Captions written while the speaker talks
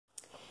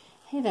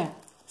Hey there.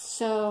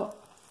 So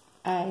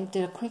I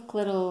did a quick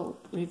little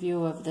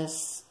review of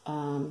this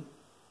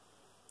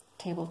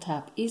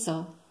tabletop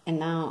easel, and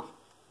now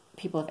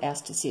people have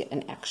asked to see it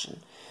in action.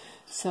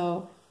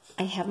 So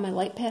I have my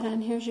light pad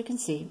on here, as you can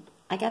see.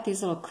 I got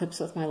these little clips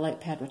with my light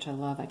pad, which I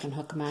love. I can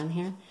hook them on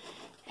here,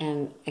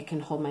 and it can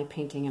hold my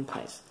painting in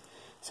place.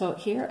 So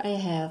here I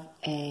have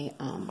a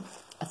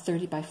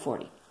 30 by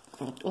 40.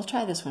 We'll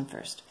try this one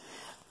first.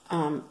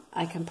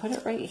 I can put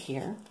it right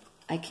here.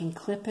 I can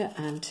clip it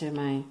onto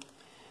my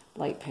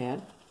light pad.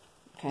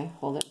 Okay,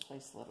 hold it in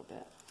place a little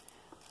bit.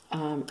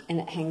 And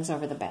it hangs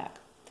over the back.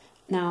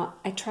 Now,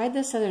 I tried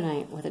this other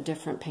night with a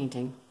different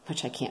painting,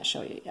 which I can't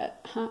show you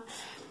yet.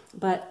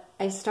 But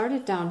I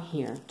started down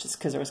here, just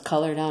because there was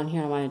color down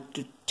here. I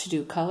wanted to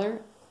do color.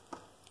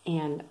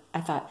 And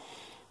I thought,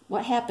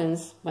 what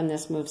happens when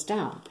this moves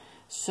down?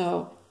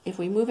 So if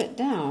we move it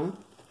down,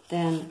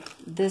 then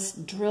this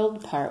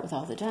drilled part with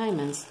all the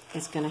diamonds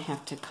is going to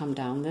have to come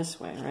down this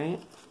way,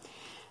 right?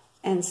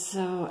 And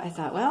so I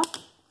thought, well,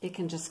 it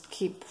can just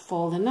keep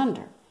folding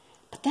under.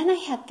 But then I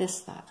had this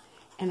thought,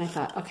 and I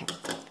thought, okay,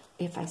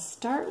 if I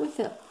start with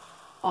it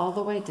all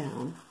the way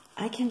down,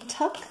 I can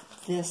tuck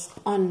this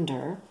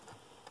under.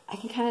 I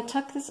can kind of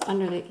tuck this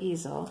under the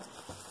easel,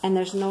 and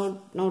there's no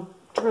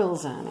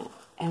drills on it.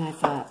 And I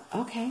thought,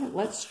 okay,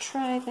 let's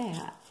try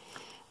that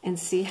and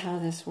see how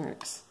this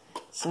works.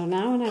 So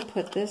now when I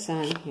put this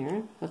on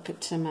here, hook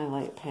it to my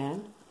light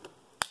pad.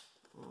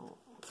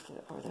 Let's get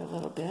it over there a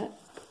little bit.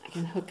 I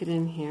can hook it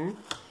in here.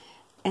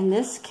 And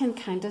this can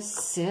kind of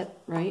sit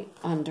right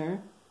under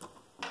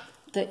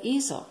the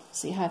easel.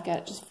 See how I've got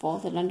it just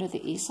folded under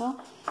the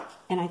easel?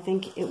 And I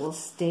think it will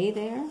stay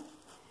there.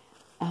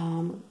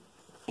 And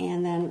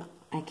then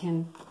I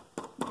can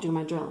do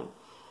my drilling.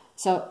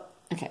 So,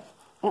 okay,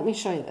 let me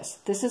show you this.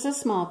 This is a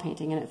small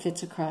painting and it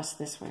fits across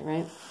this way,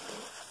 right?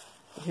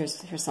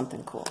 Here's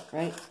something cool,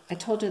 right? I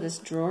told you this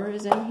drawer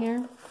is in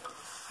here.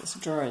 This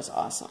drawer is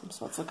awesome.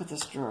 So let's look at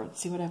this drawer.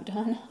 See what I've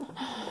done?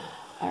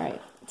 All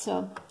right,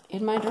 so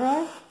in my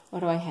drawer,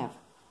 what do I have?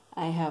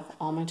 I have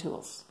all my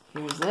tools.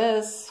 Here's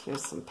this,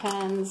 here's some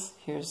pens,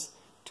 here's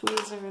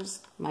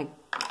tweezers, my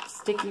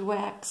sticky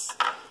wax,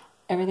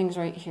 everything's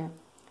right here.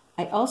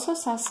 I also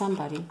saw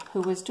somebody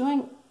who was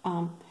doing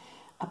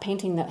a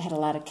painting that had a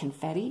lot of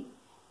confetti,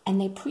 and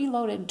they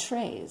preloaded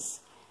trays,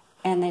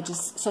 and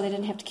so they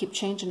didn't have to keep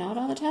changing out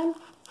all the time.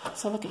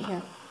 So look at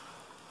here.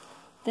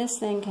 This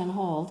thing can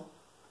hold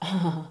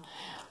an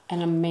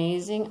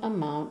amazing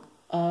amount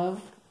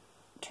of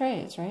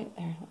trays, right?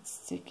 There, let's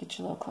see, get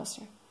you a little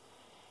closer.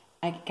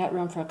 I got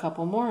room for a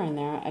couple more in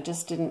there. I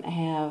just didn't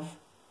have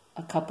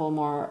a couple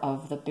more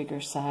of the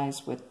bigger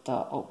size with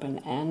the open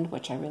end,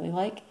 which I really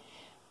like.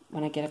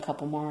 When I get a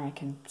couple more, I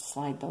can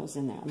slide those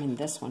in there. I mean,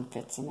 this one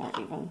fits in there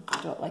even.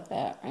 Do it like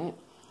that, right?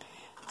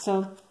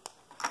 So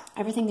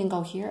everything can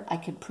go here. I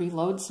could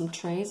preload some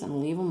trays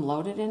and leave them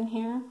loaded in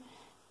here.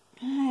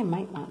 I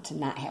might want to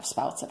not have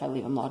spouts if I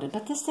leave them loaded,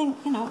 but this thing,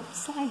 you know,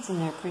 slides in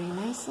there pretty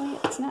nicely.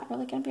 It's not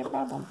really going to be a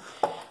problem.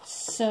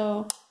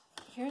 So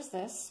here's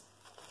this,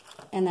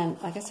 and then,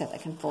 like I said, I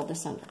can fold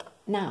this under.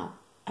 Now,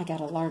 I got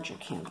a larger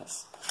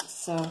canvas.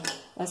 So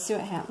let's see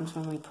what happens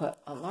when we put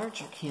a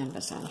larger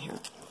canvas on here.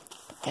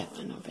 Put that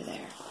one over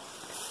there.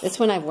 This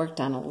one I've worked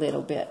on a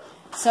little bit.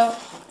 So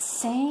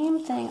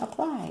same thing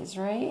applies,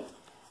 right?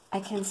 I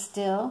can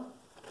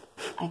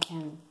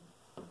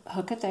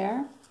hook it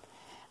there.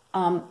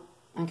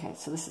 Okay,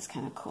 so this is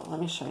kind of cool. Let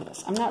me show you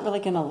this. I'm not really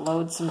going to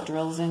load some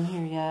drills in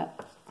here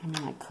yet. I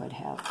mean, I could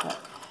have, but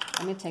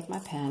let me take my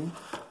pen,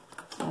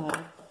 my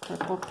little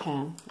purple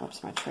pen.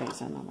 Whoops, my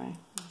tray's in the way.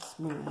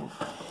 Smooth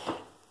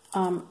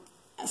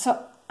it.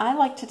 So I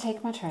like to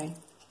take my tray,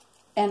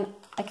 and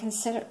I can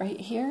sit it right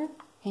here.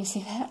 Can you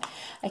see that?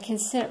 I can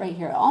sit it right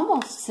here. It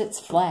almost sits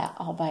flat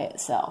all by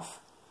itself,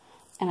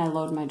 and I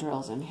load my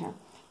drills in here.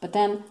 But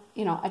then,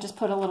 you know, I just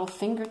put a little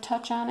finger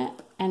touch on it,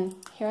 and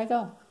here I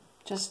go.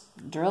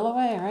 Just drill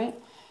away, right?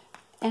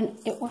 And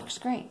it works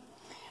great.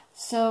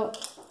 So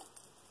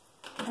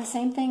the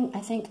same thing, I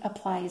think,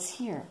 applies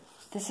here.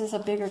 This is a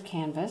bigger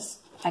canvas.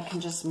 I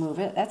can just move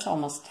it. That's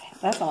almost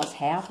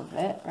half of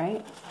it,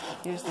 right?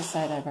 Here's the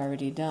side I've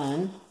already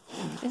done.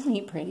 Isn't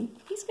he pretty?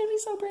 He's going to be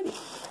so pretty.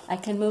 I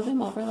can move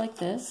him over like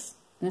this.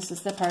 This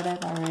is the part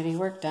I've already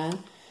worked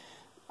on.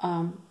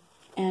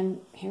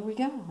 And here we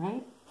go,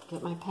 right?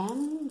 Get my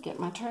pen, get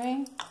my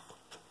tray,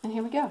 and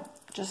here we go.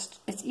 Just,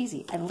 it's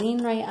easy. I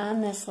lean right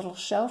on this little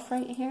shelf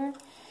right here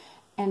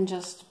and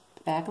just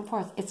back and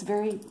forth. It's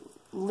very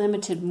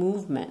limited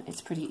movement.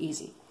 It's pretty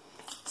easy.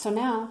 So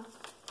now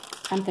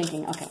I'm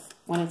thinking, okay,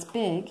 when it's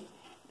big,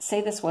 say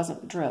this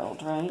wasn't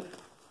drilled, right?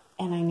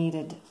 And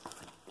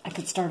I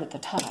could start at the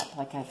top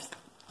like I've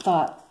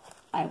thought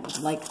I would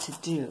like to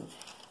do.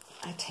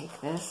 I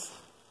take this,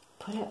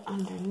 put it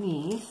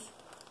underneath.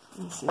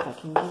 Let me see if I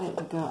can get it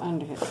to go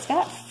under here. It's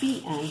got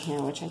feet on here,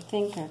 which I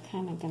think are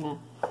kind of going to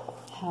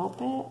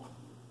help it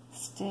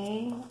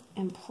stay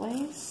in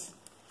place.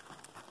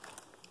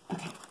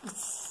 Okay,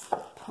 let's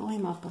pull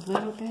him up a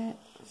little bit,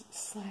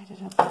 slide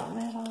it up a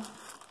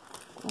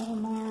little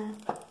more,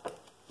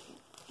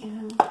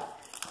 and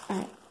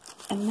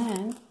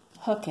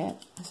hook it.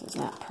 This is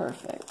not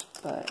perfect,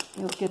 but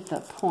you'll get the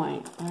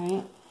point,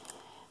 right?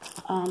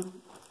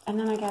 And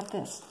then I got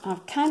this.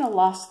 I've kind of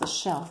lost the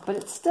shelf, but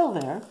it's still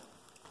there.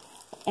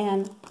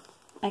 And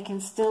I can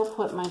still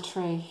put my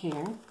tray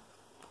here.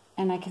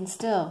 And I can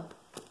still,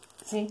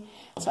 see?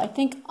 So I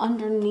think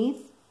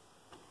underneath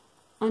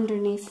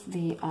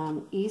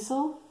the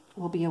easel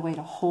will be a way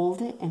to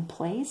hold it in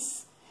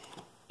place.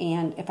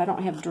 And if I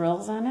don't have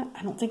drills on it,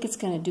 I don't think it's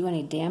going to do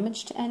any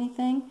damage to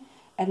anything.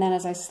 And then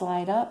as I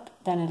slide up,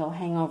 then it'll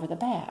hang over the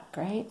back,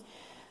 right?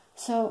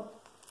 So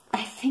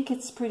I think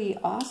it's pretty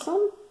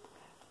awesome.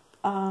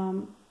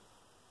 $13.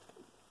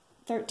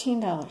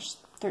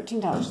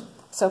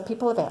 So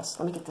people have asked,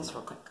 let me get this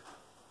real quick.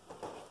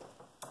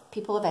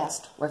 People have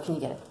asked, where can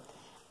you get it?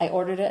 I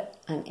ordered it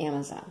on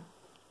Amazon,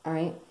 all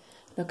right?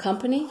 The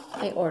company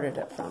I ordered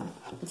it from,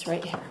 it's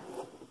right here.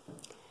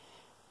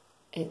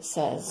 It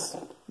says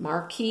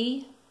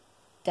Marquee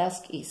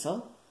Desk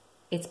Easel.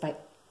 It's by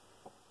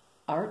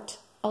Art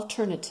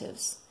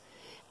Alternatives.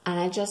 And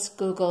I just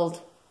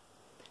Googled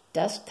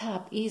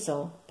desktop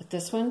easel, but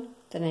this one,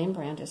 the name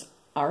brand is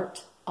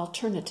Art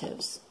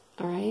Alternatives,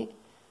 all right?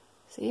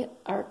 See it?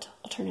 Art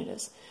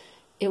Alternatives.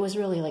 It was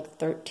really like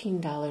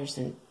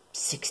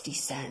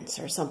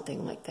 $13.60 or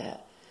something like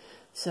that.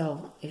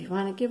 So if you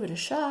want to give it a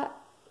shot,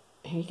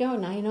 here you go.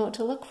 Now you know what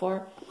to look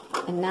for.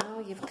 And now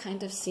you've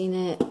kind of seen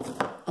it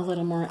a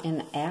little more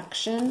in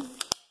action.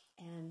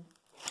 And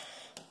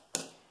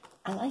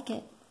I like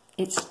it.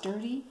 It's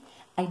sturdy.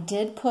 I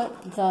did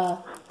put the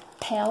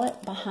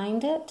palette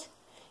behind it.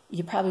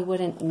 You probably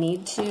wouldn't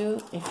need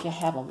to if you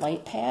have a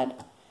light pad,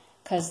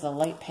 because the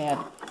light pad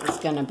is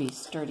going to be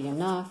sturdy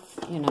enough,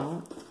 you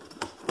know,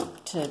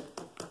 to,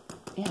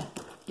 yeah,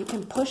 you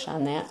can push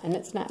on that and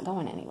it's not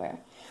going anywhere.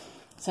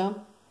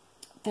 So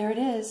there it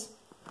is.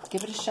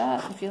 Give it a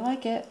shot if you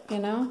like it, you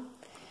know.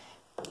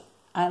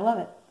 I love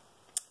it.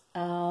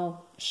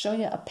 I'll show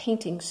you a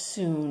painting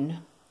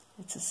soon.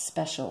 It's a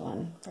special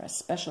one for a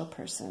special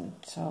person.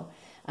 So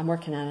I'm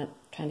working on it,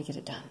 trying to get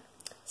it done.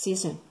 See you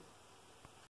soon.